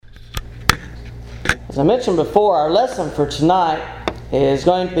As I mentioned before, our lesson for tonight is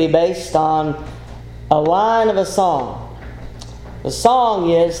going to be based on a line of a song. The song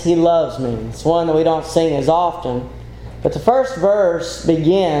is "He Loves Me." It's one that we don't sing as often. But the first verse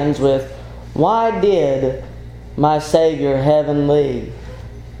begins with, "Why did my Savior heaven leave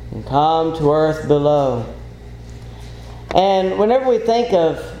and come to earth below?" And whenever we think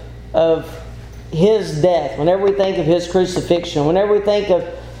of His death, whenever we think of His crucifixion, whenever we think of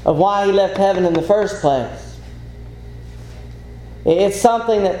why He left heaven in the first place, it's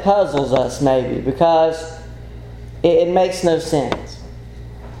something that puzzles us maybe, because it makes no sense.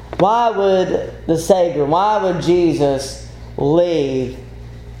 Why would the Savior, why would Jesus leave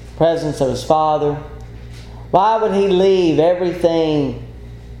the presence of His Father? Why would He leave everything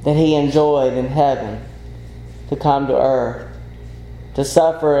that He enjoyed in heaven to come to earth, to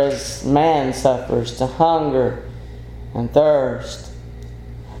suffer as man suffers, to hunger and thirst,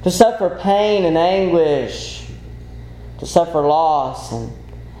 to suffer pain and anguish, to suffer loss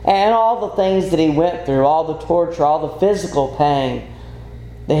and all the things that He went through, all the torture, all the physical pain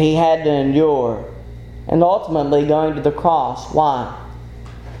that He had to endure, and ultimately going to the cross? Why?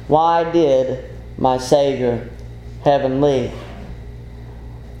 Why did my Savior heaven leave?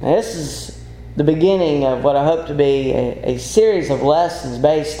 Now, this is the beginning of what I hope to be a series of lessons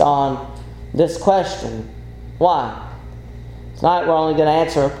based on this question. Why? Tonight we're only going to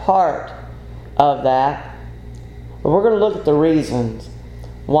answer a part of that, but we're going to look at the reasons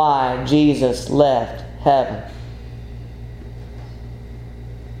why Jesus left heaven.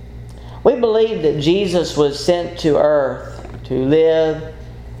 We believe that Jesus was sent to earth to live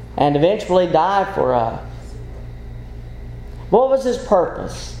and eventually die for us. What was His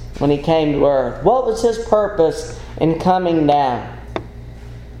purpose when He came to earth? What was His purpose in coming down?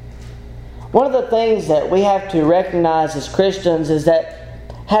 One of the things that we have to recognize as Christians is that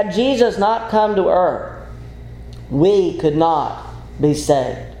had Jesus not come to earth, we could not be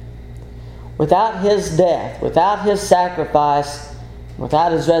saved. Without His death, without His sacrifice,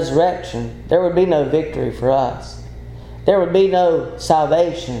 without His resurrection, there would be no victory for us. There would be no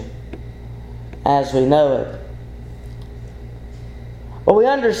salvation as we know it. But we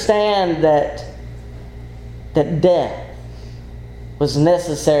understand that death was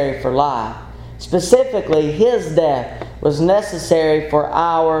necessary for life. Specifically, His death was necessary for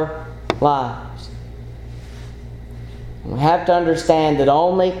our lives. We have to understand that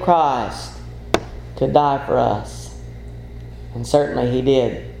only Christ could die for us. And certainly He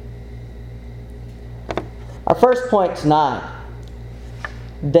did. Our first point tonight: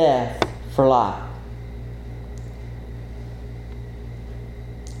 death for life.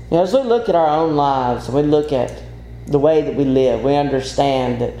 As we look at our own lives and we look at the way that we live, we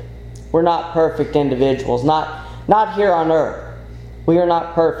understand that we're not perfect individuals, not here on earth. We are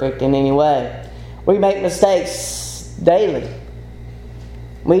not perfect in any way. We make mistakes daily.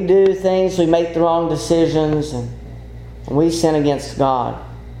 We do things, we make the wrong decisions, and we sin against God.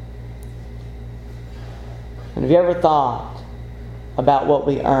 And have you ever thought about what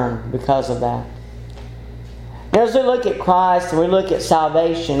we earn because of that? Now, as we look at Christ and we look at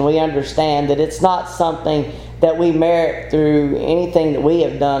salvation, we understand that it's not something that we merit through anything that we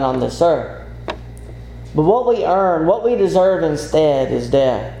have done on this earth. But what we earn, what we deserve instead, is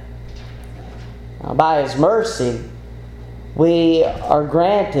death. Now, by His mercy, we are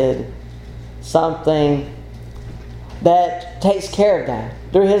granted something that takes care of that.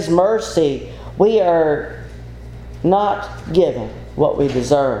 Through His mercy, we are not given what we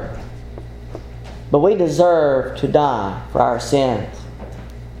deserve. But we deserve to die for our sins.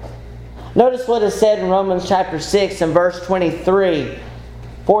 Notice what is said in Romans chapter 6 and verse 23.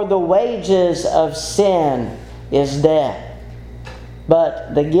 "For the wages of sin is death,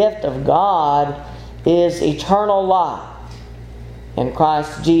 but the gift of God is eternal life in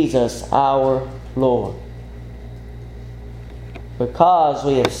Christ Jesus our Lord." Because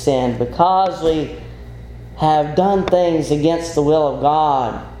we have sinned, because we have done things against the will of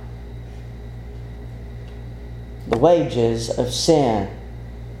God, the wages of sin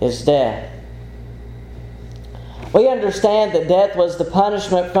is death. We understand that death was the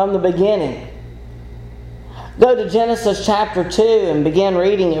punishment from the beginning. Go to Genesis chapter 2 and begin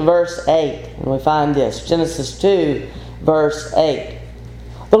reading in verse 8. And we find this. Genesis 2, verse 8.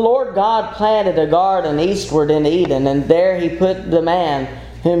 "The Lord God planted a garden eastward in Eden, and there He put the man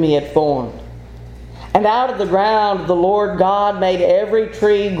whom He had formed. And out of the ground the Lord God made every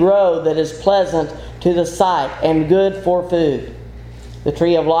tree grow that is pleasant to the sight and good for food. The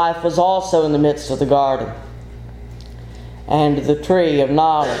tree of life was also in the midst of the garden, and the tree of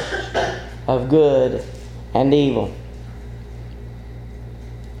knowledge of good and evil."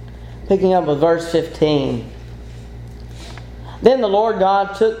 Picking up with verse 15. Then the Lord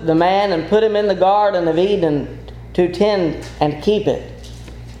God took the man and put him in the Garden of Eden to tend and keep it.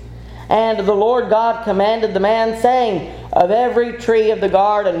 And the Lord God commanded the man, saying, Of every tree of the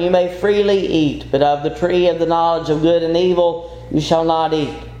garden you may freely eat, but of the tree of the knowledge of good and evil you shall not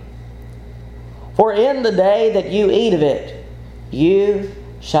eat. For in the day that you eat of it, you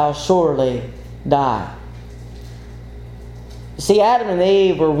shall surely die. You see, Adam and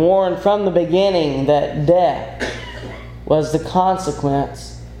Eve were warned from the beginning that death was the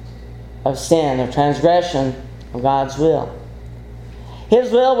consequence of sin, of transgression of God's will.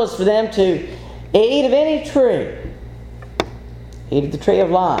 His will was for them to eat of any tree. Eat of the tree of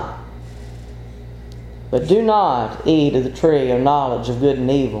life. But do not eat of the tree of knowledge of good and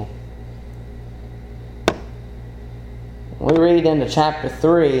evil. We read into chapter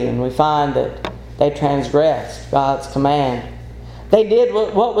 3 and we find that they transgressed God's command. They did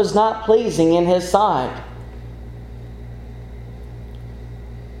what was not pleasing in His sight.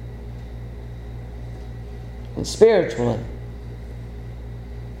 And spiritually,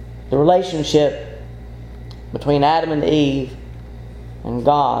 the relationship between Adam and Eve and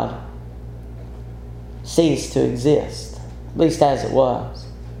God ceased to exist, at least as it was.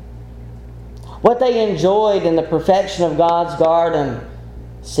 What they enjoyed in the perfection of God's garden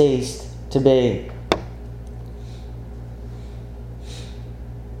ceased to be.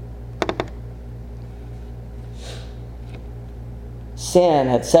 Sin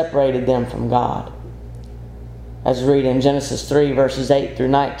had separated them from God, as we read in Genesis 3, verses 8 through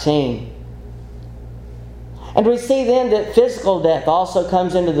 19. And we see then that physical death also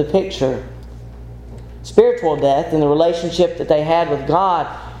comes into the picture. Spiritual death in the relationship that they had with God.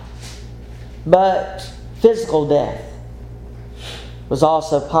 But physical death was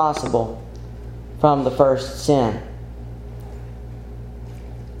also possible from the first sin.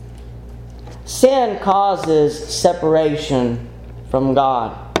 Sin causes separation from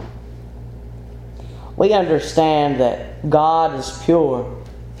God. We understand that God is pure,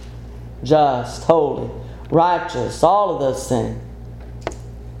 just, holy, righteous, all of those things.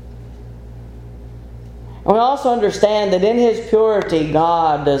 And we also understand that in His purity,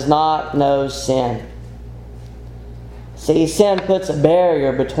 God does not know sin. See, sin puts a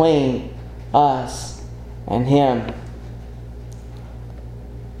barrier between us and Him.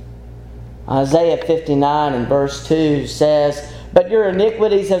 Isaiah 59 and verse 2 says, But your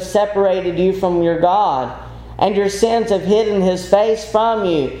iniquities have separated you from your God, and your sins have hidden His face from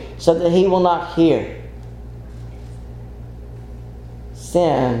you, so that He will not hear.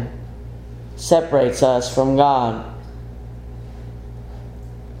 Sin separates us from God.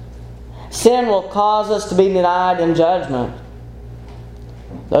 Sin will cause us to be denied in judgment.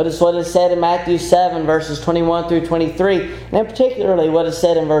 Notice what is said in Matthew 7, verses 21 through 23, and particularly what is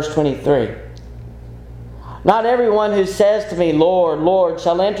said in verse 23. Not everyone who says to me, Lord, Lord,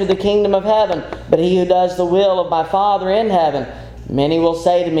 shall enter the kingdom of heaven, but he who does the will of my Father in heaven. Many will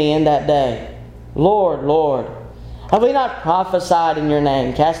say to me in that day, Lord, Lord, have we not prophesied in your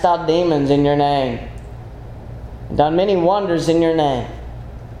name, cast out demons in your name, and done many wonders in your name?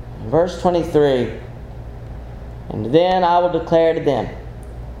 Verse 23, And then I will declare to them,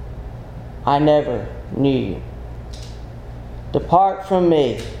 I never knew you. Depart from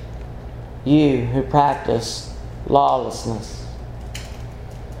me, you who practice lawlessness.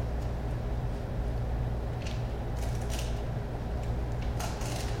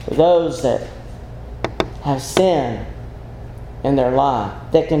 For those that have sin in their life,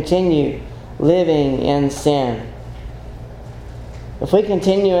 that continue living in sin, if we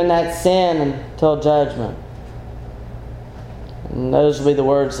continue in that sin until judgment, and those will be the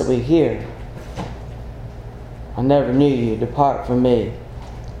words that we hear, I never knew you, depart from me,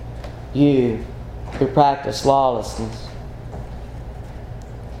 you who practice lawlessness.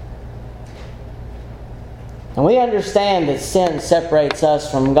 And we understand that sin separates us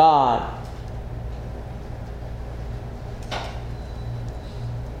from God.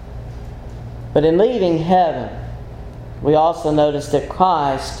 But in leaving heaven, we also notice that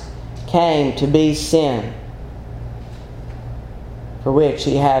Christ came to be sin, for which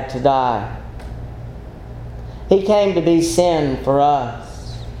He had to die. He came to be sin for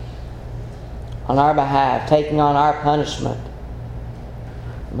us, on our behalf, taking on our punishment.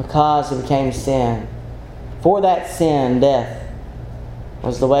 Because He became sin. For that sin, death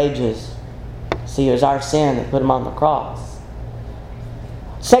was the wages. See, it was our sin that put Him on the cross.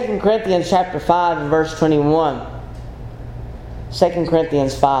 2 Corinthians chapter 5 and verse 21. 2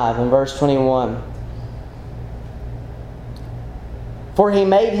 Corinthians 5 and verse 21. For He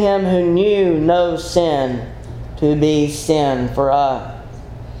made Him who knew no sin to be sin for us,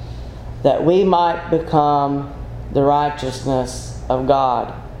 that we might become the righteousness of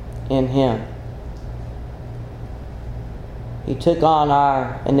God in Him. He took on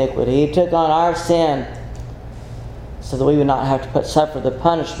our iniquity. He took on our sin so that we would not have to suffer the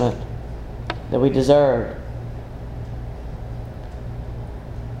punishment that we deserved.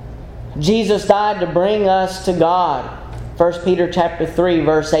 Jesus died to bring us to God. 1 Peter chapter 3,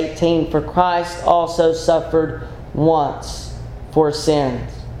 verse 18, for Christ also suffered once for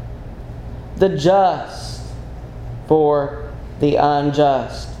sins, the just for the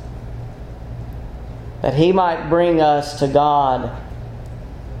unjust, that He might bring us to God,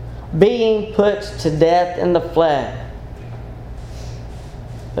 being put to death in the flesh,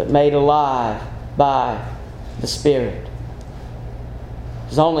 but made alive by the Spirit.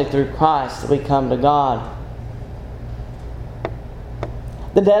 It's only through Christ that we come to God.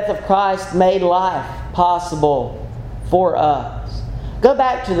 The death of Christ made life possible for us. Go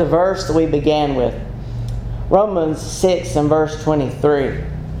back to the verse that we began with. Romans 6 and verse 23.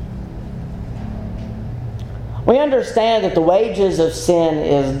 We understand that the wages of sin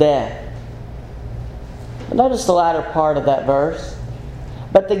is death. But notice the latter part of that verse.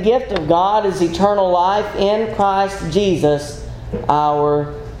 But the gift of God is eternal life in Christ Jesus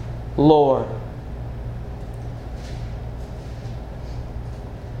our Lord.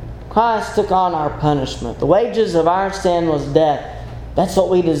 Christ took on our punishment. The wages of our sin was death. That's what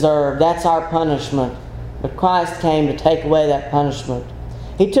we deserve. That's our punishment. But Christ came to take away that punishment.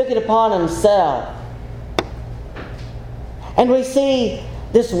 He took it upon Himself. And we see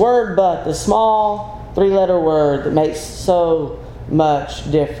this word "but," the small three-letter word that makes so much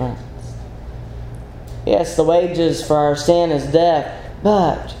difference. Yes, the wages for our sin is death,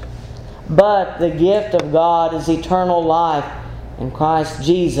 but the gift of God is eternal life in Christ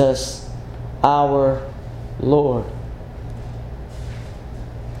Jesus our Lord.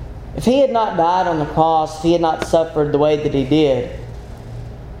 If He had not died on the cross, if He had not suffered the way that He did,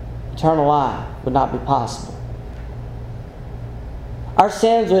 eternal life would not be possible. Our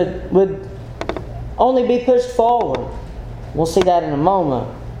sins would only be pushed forward. We'll see that in a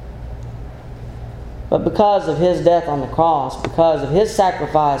moment. But because of His death on the cross, because of His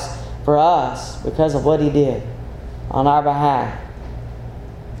sacrifice for us, because of what He did on our behalf,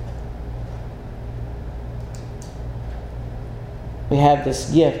 we have this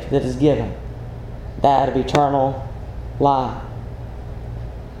gift that is given, that of eternal life.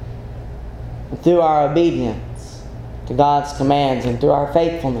 And through our obedience to God's commands and through our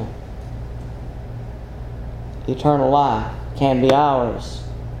faithfulness, eternal life can be ours.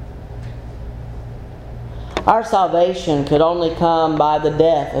 Our salvation could only come by the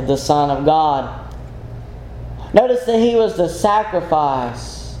death of the Son of God. Notice that He was the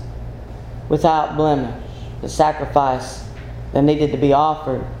sacrifice without blemish, the sacrifice that needed to be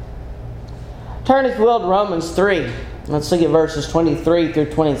offered. Turn, if you will, to Romans 3. Let's look at verses 23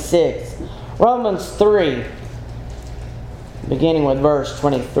 through 26. Romans 3, beginning with verse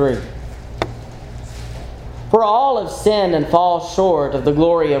 23. For all have sinned and fall short of the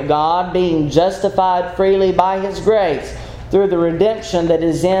glory of God, being justified freely by His grace through the redemption that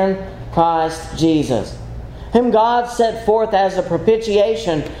is in Christ Jesus, whom God set forth as a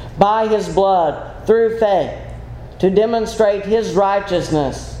propitiation by His blood through faith, to demonstrate His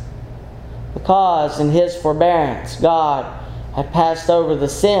righteousness, because in His forbearance God had passed over the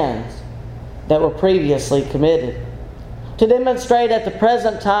sins that were previously committed, to demonstrate at the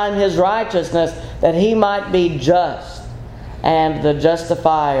present time His righteousness, that He might be just and the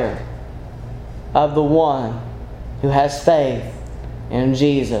justifier of the one who has faith in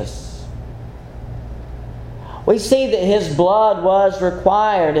Jesus. We see that His blood was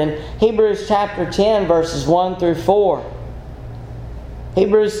required in Hebrews chapter 10, verses 1 through 4.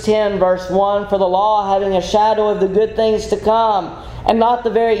 Hebrews 10, verse 1, for the law, having a shadow of the good things to come, and not the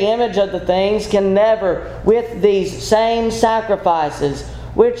very image of the things, can never, with these same sacrifices,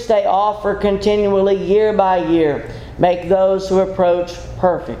 which they offer continually year by year, make those who approach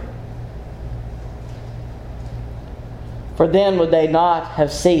perfect. For then would they not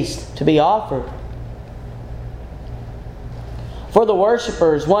have ceased to be offered. For the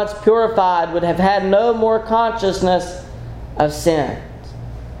worshippers, once purified, would have had no more consciousness of sin.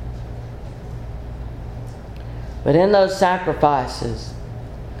 But in those sacrifices,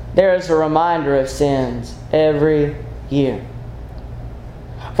 there is a reminder of sins every year.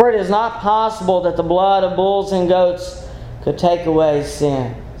 For it is not possible that the blood of bulls and goats could take away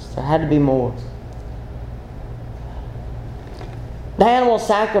sins. There had to be more. The animal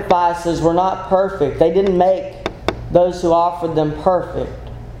sacrifices were not perfect. They didn't make those who offered them perfect.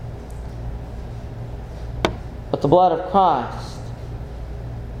 But the blood of Christ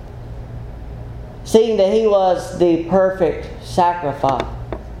Seeing that He was the perfect sacrifice,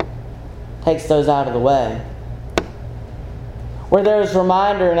 takes those out of the way. Where there is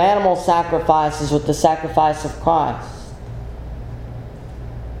reminder in animal sacrifices with the sacrifice of Christ,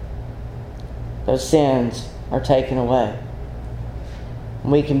 those sins are taken away.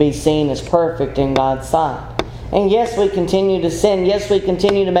 We can be seen as perfect in God's sight. And yes, we continue to sin. Yes, we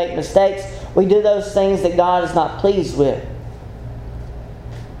continue to make mistakes. We do those things that God is not pleased with.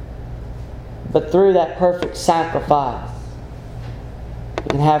 But through that perfect sacrifice, we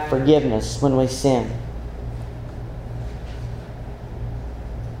can have forgiveness when we sin.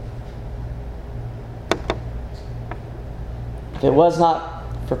 If it was not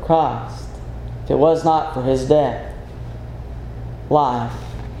for Christ, if it was not for His death, life,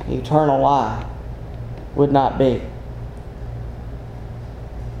 eternal life, would not be.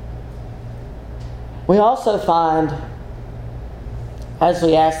 We also find, as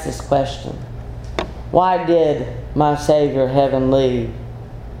we ask this question, why did my Savior heaven leave?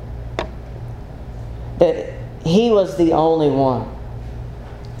 That He was the only one.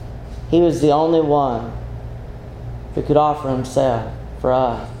 He was the only one who could offer Himself for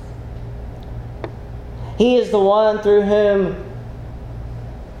us. He is the one through whom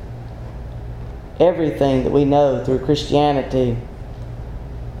everything that we know through Christianity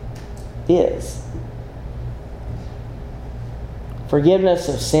is. Forgiveness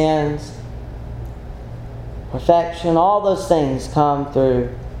of sins, perfection, all those things come through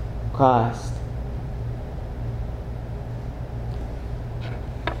Christ.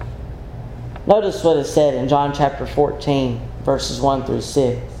 Notice what is said in John chapter 14, verses 1 through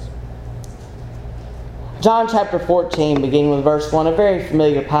 6. John chapter 14, beginning with verse 1, a very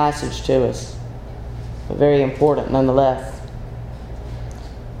familiar passage to us, but very important nonetheless.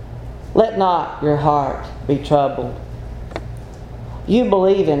 Let not your heart be troubled. You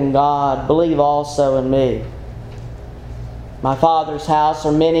believe in God, believe also in me. My Father's house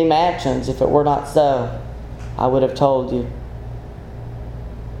are many mansions. If it were not so, I would have told you.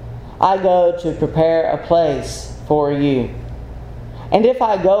 I go to prepare a place for you. And if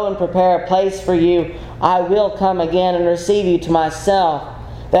I go and prepare a place for you, I will come again and receive you to myself,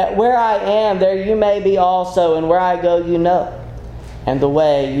 that where I am, there you may be also, and where I go you know, and the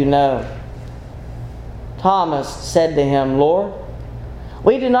way you know. Thomas said to Him, Lord,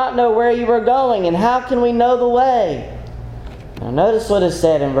 we do not know where you are going, and how can we know the way? Now notice what is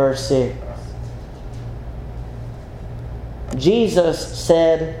said in verse 6. Jesus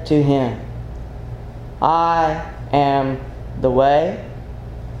said to him, I am the way,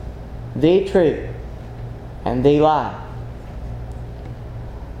 the truth, and the life.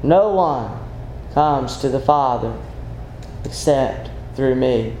 No one comes to the Father except through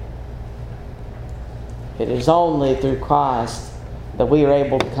me. It is only through Christ that we are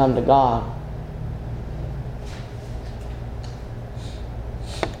able to come to God.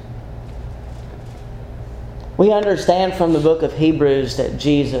 We understand from the book of Hebrews that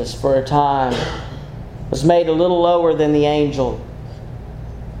Jesus, for a time, was made a little lower than the angel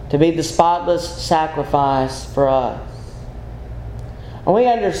to be the spotless sacrifice for us. And we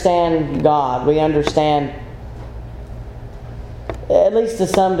understand God. We understand, at least to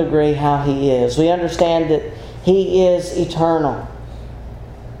some degree, how He is. We understand that He is eternal.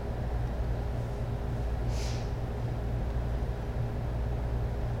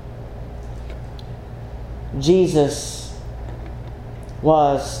 Jesus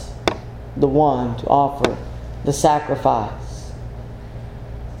was the one to offer the sacrifice.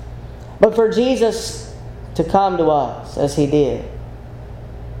 But for Jesus to come to us as He did,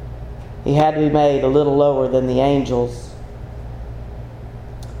 He had to be made a little lower than the angels.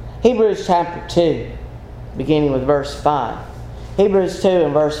 Hebrews chapter 2, beginning with verse 5. Hebrews 2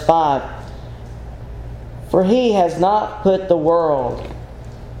 and verse 5. For He has not put the world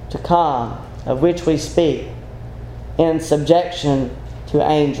to come, of which we speak, in subjection to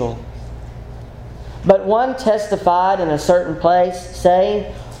angels. But one testified in a certain place,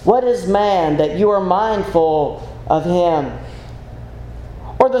 saying, What is man that you are mindful of him?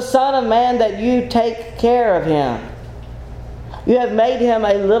 Or the Son of Man that you take care of him? You have made him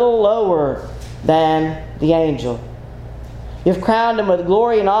a little lower than the angel. You have crowned him with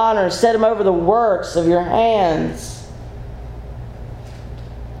glory and honor, and set him over the works of your hands.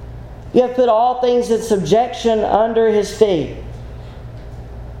 You have put all things in subjection under His feet.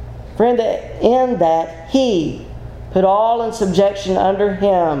 For in that He put all in subjection under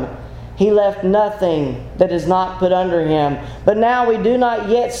Him, He left nothing that is not put under Him. But now we do not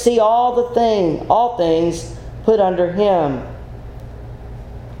yet see all things put under Him.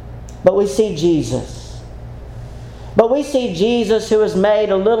 But we see Jesus, But we see Jesus, who was made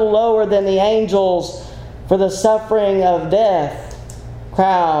a little lower than the angels for the suffering of death,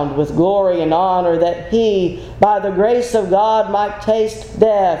 crowned with glory and honor, that He, by the grace of God, might taste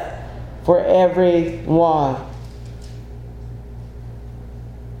death for every one.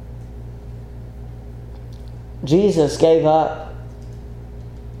 Jesus gave up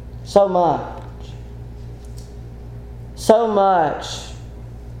so much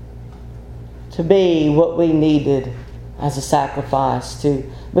to be what we needed as a sacrifice, to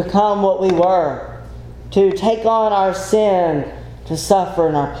become what we were, to take on our sin, to suffer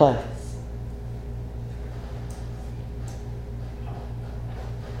in our place.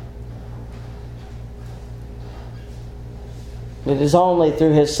 It is only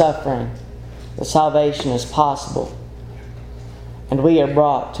through His suffering that salvation is possible, and we are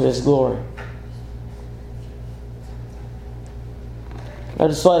brought to His glory.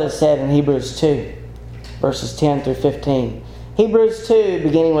 Notice what is said in Hebrews 2, verses 10 through 15. Hebrews 2,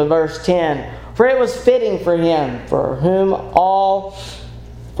 beginning with verse 10. For it was fitting for Him, for whom are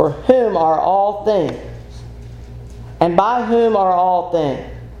all things, and by whom are all things,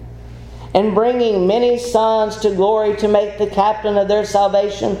 and bringing many sons to glory, to make the captain of their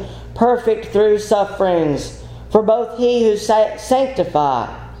salvation perfect through sufferings. For both He who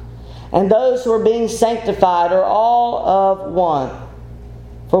sanctified and those who are being sanctified are all of one.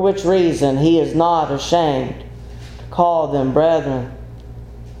 For which reason He is not ashamed to call them brethren,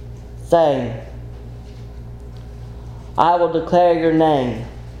 saying, I will declare your name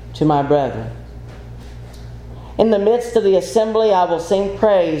to my brethren. In the midst of the assembly I will sing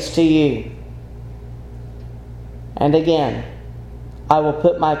praise to you. And again, I will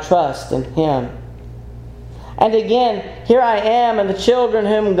put my trust in Him. And again, here I am and the children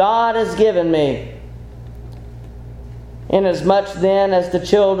whom God has given me. Inasmuch then as the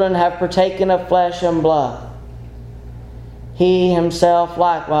children have partaken of flesh and blood, He Himself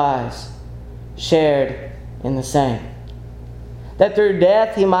likewise shared in the same, that through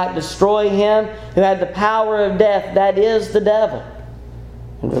death He might destroy him who had the power of death, that is, the devil,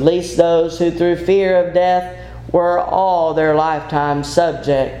 and release those who through fear of death were all their lifetime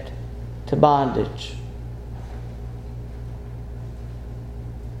subject to bondage.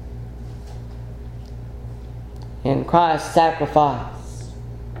 In Christ's sacrifice,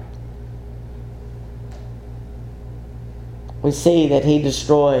 we see that He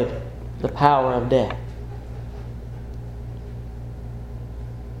destroyed the power of death.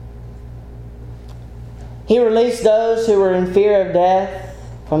 He released those who were in fear of death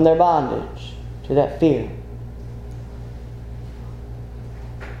from their bondage to that fear.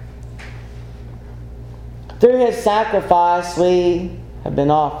 Through His sacrifice, we have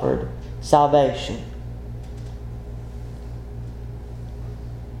been offered salvation.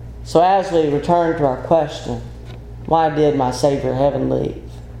 So as we return to our question, why did my Savior heaven leave?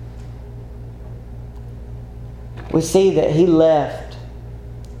 We see that He left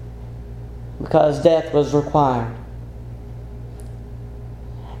because death was required.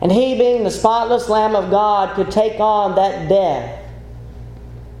 And He, being the spotless Lamb of God, could take on that death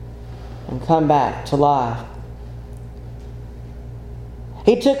and come back to life.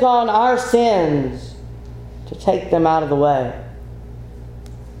 He took on our sins to take them out of the way,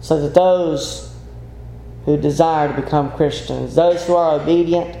 so that those who desire to become Christians, those who are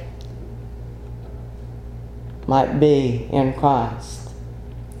obedient, might be in Christ,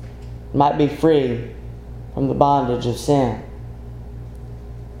 might be free from the bondage of sin.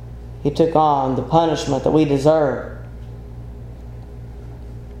 He took on the punishment that we deserve.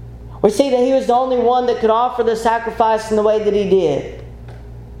 We see that He was the only one that could offer the sacrifice in the way that He did.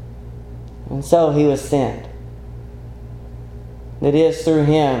 And so He was sent. It is through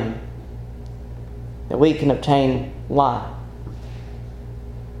Him that we can obtain life.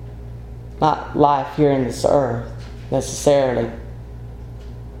 Not life here in this earth necessarily,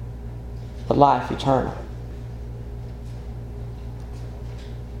 but life eternal.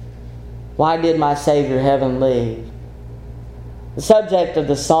 Why did my Savior heaven leave? The subject of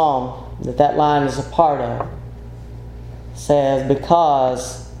the psalm that line is a part of says,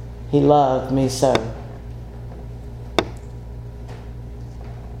 because He loved me so.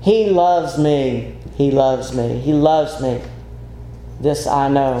 He loves me. He loves me. He loves me. This I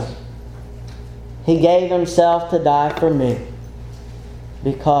know. He gave Himself to die for me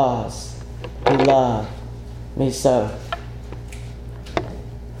because He loved me so.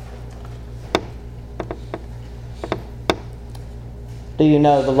 Do you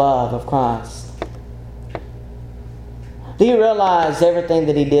know the love of Christ? Do you realize everything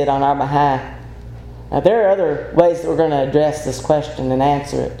that He did on our behalf? Now, there are other ways that we're going to address this question and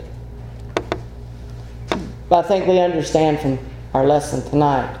answer it. But I think we understand from our lesson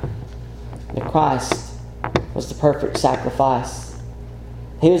tonight that Christ was the perfect sacrifice.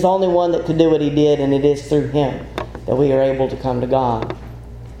 He was the only one that could do what He did, and it is through Him that we are able to come to God.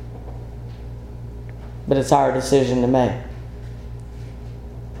 But it's our decision to make.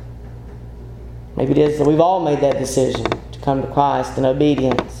 Maybe it is that we've all made that decision to come to Christ in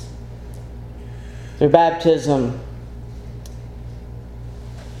obedience. Through baptism,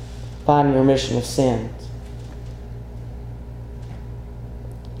 finding remission of sins.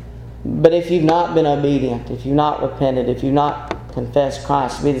 But if you've not been obedient, if you've not repented, if you've not confessed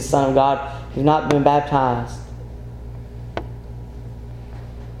Christ to be the Son of God, if you've not been baptized,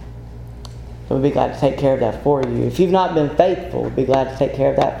 we'll be glad to take care of that for you. If you've not been faithful, we'll be glad to take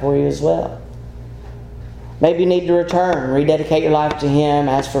care of that for you as well. Maybe you need to return, rededicate your life to Him,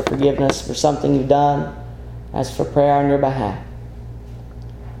 ask for forgiveness for something you've done, ask for prayer on your behalf.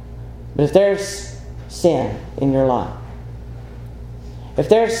 But if there's sin in your life, if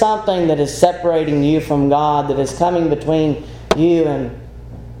there's something that is separating you from God, that is coming between you and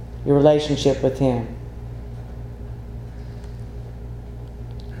your relationship with Him,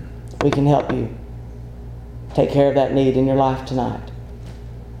 we can help you take care of that need in your life tonight.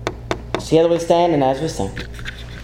 Together we stand and as we sing.